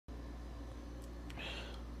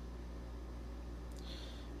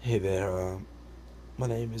Hey there, my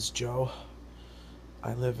name is Joe.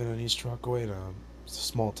 I live in East Rockaway, it's a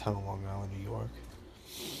small town on Long Island, New York.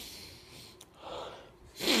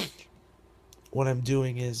 What I'm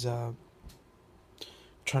doing is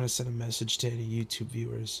trying to send a message to any YouTube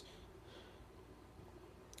viewers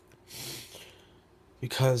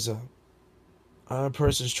because I'm a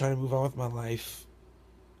person who's trying to move on with my life,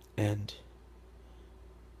 and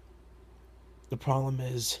the problem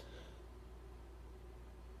is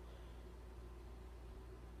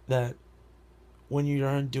that when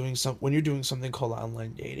you're doing something called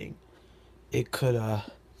online dating, it could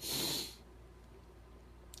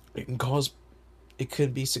it can cause it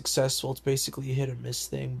could be successful. It's basically a hit or miss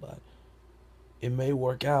thing, but it may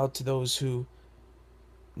work out to those who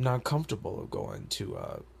not comfortable of going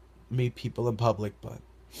to meet people in public, but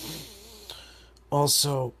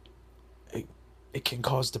also it, it can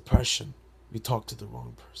cause depression. You talk to the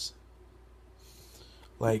wrong person.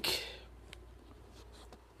 Like,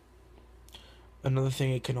 another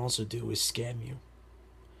thing it can also do is scam you.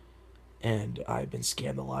 And I've been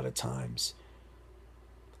scammed a lot of times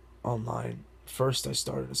online. First, I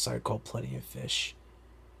started a site called Plenty of Fish.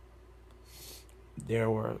 There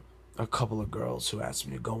were a couple of girls who asked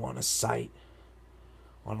me to go on a site,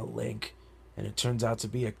 on a link, and it turns out to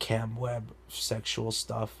be a cam web sexual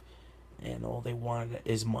stuff, and all they wanted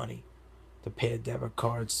is money to pay a debit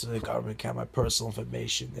card so the government can have my personal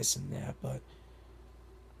information, this and that, but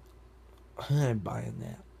I ain't buying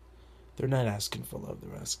that. They're not asking for love,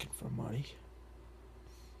 they're asking for money.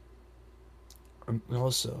 And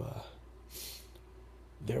also,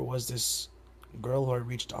 there was this girl who I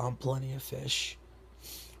reached on Plenty of Fish.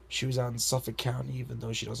 She was out in Suffolk County, even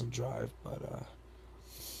though she doesn't drive, but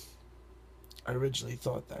I originally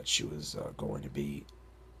thought that she was going to be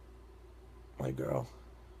my girl.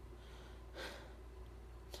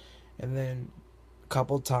 And then a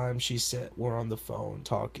couple times she said, we're on the phone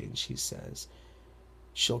talking, she says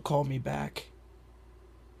she'll call me back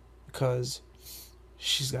because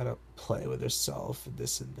she's got to play with herself and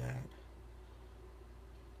this and that.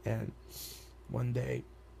 And one day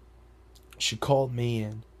she called me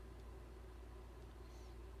and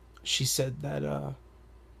she said that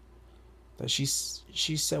she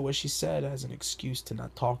said what she said as an excuse to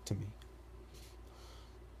not talk to me.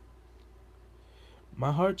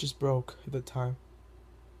 My heart just broke at the time.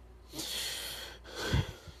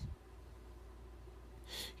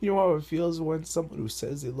 You know how it feels when someone who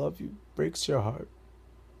says they love you breaks your heart.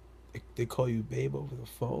 They call you babe over the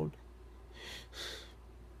phone.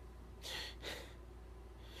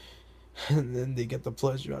 And then they get the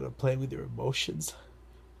pleasure out of playing with your emotions.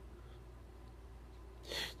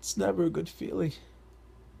 It's never a good feeling.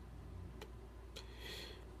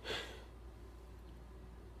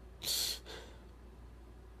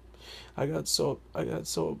 I got so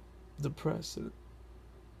depressed and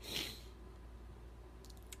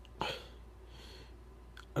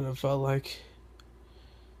I felt like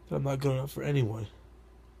that I'm not good enough for anyone.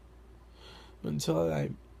 Until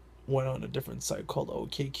I went on a different site called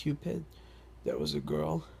OkCupid. There was a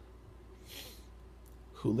girl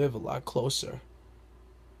who lived a lot closer,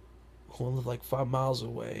 who lived like 5 miles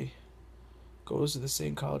away, goes to the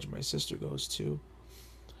same college my sister goes to.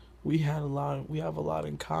 We have a lot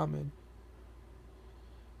in common.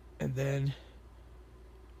 And then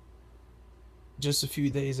just a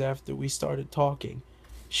few days after we started talking,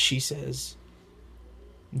 she says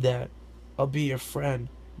that I'll be your friend,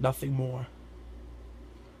 nothing more.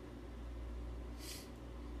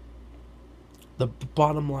 The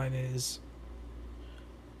bottom line is,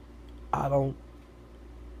 I don't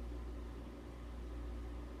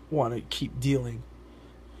want to keep dealing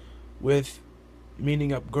with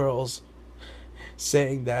meeting up girls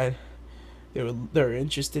saying that they're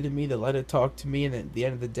interested in me, they let it talk to me, and at the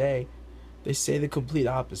end of the day, they say the complete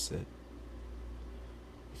opposite.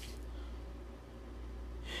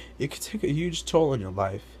 It could take a huge toll on your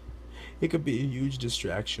life. It could be a huge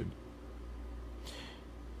distraction.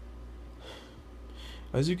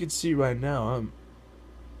 As you can see right now, I'm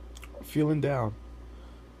feeling down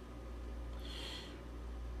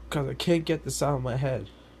because I can't get this out of my head.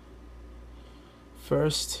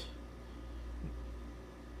 First,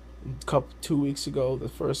 2 weeks ago, the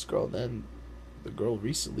first girl, then the girl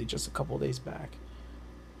recently, just a couple days back,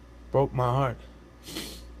 broke my heart.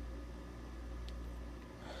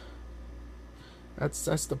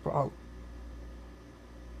 That's the problem.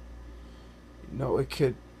 It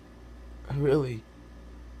could really,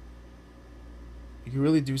 you can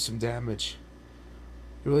really do some damage.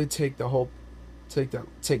 You really takes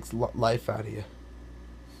life out of you.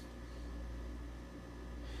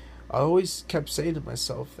 I always kept saying to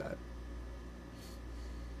myself that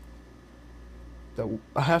that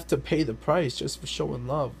I have to pay the price just for showing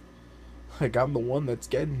love. Like I'm the one that's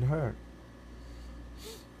getting hurt.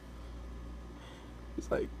 It's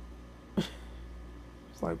like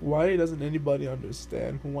why doesn't anybody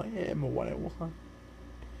understand who I am and what I want?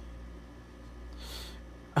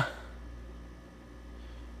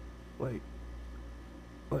 Like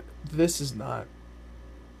like this is no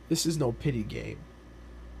pity game.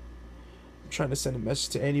 I'm trying to send a message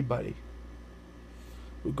to anybody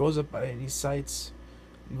who goes up by any sites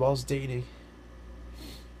involves dating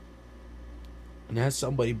and has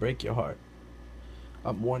somebody break your heart.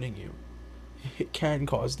 I'm warning you. It can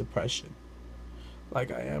cause depression,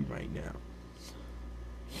 like I am right now.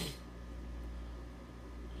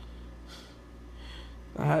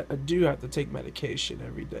 I do have to take medication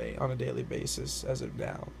every day on a daily basis as of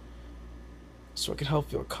now, so I can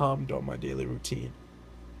help feel calm during my daily routine.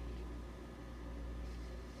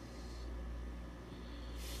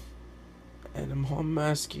 And I'm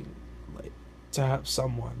asking, like, to have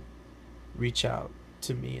someone reach out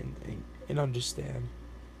to me and understand.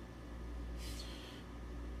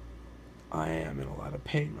 I am in a lot of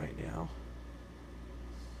pain right now.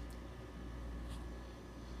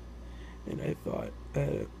 And I thought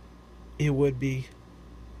it would be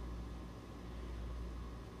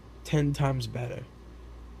 10 times better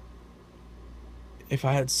if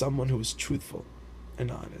I had someone who was truthful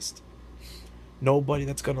and honest. Nobody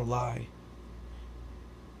that's gonna lie.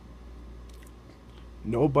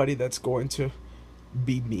 Nobody that's going to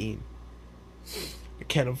be mean. I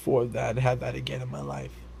can't afford that, have that again in my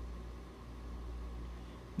life.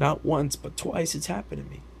 Not once, but twice it's happened to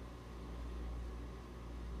me.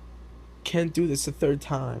 Can't do this a third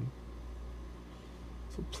time.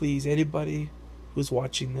 So please, anybody who's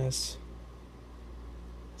watching this,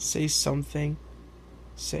 say something.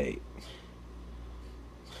 Say,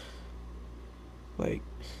 like,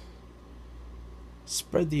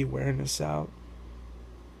 spread the awareness out.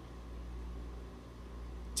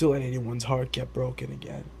 To let anyone's heart get broken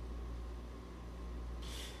again.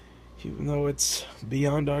 Even though it's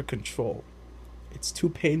beyond our control, it's too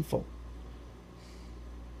painful.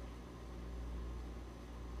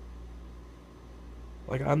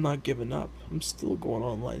 Like, I'm not giving up. I'm still going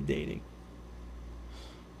online dating.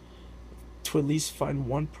 To at least find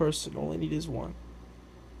one person, all I need is one.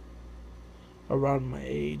 Around my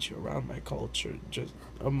age, around my culture, just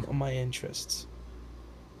my interests.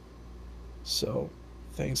 So,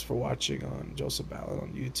 thanks for watching on Joseph Allen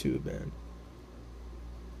on YouTube, and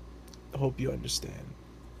I hope you understand.